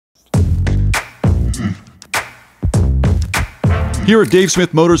Here at Dave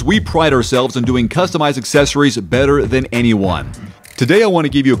Smith Motors, we pride ourselves on doing customized accessories better than anyone. Today I want to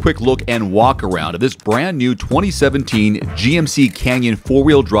give you a quick look and walk around of this brand new 2017 GMC Canyon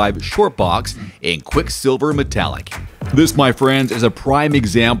 4-wheel drive short box in Quicksilver Metallic. This, my friends, is a prime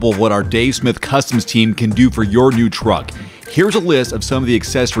example of what our Dave Smith Customs team can do for your new truck. Here's a list of some of the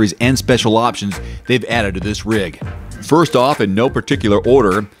accessories and special options they've added to this rig. First off, in no particular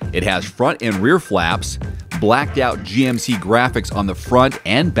order, it has front and rear flaps, blacked out GMC graphics on the front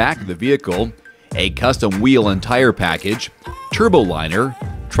and back of the vehicle, a custom wheel and tire package, turbo liner,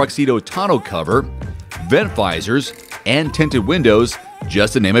 tuxedo tonneau cover, vent visors, and tinted windows,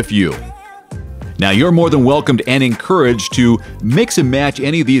 just to name a few. Now, you're more than welcomed and encouraged to mix and match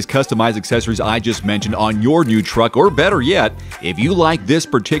any of these customized accessories I just mentioned on your new truck, or better yet, if you like this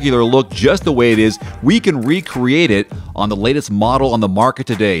particular look just the way it is, we can recreate it on the latest model on the market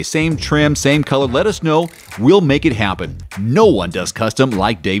today. Same trim, same color, let us know. We'll make it happen. No one does custom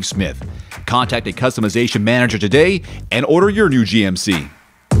like Dave Smith. Contact a customization manager today and order your new GMC.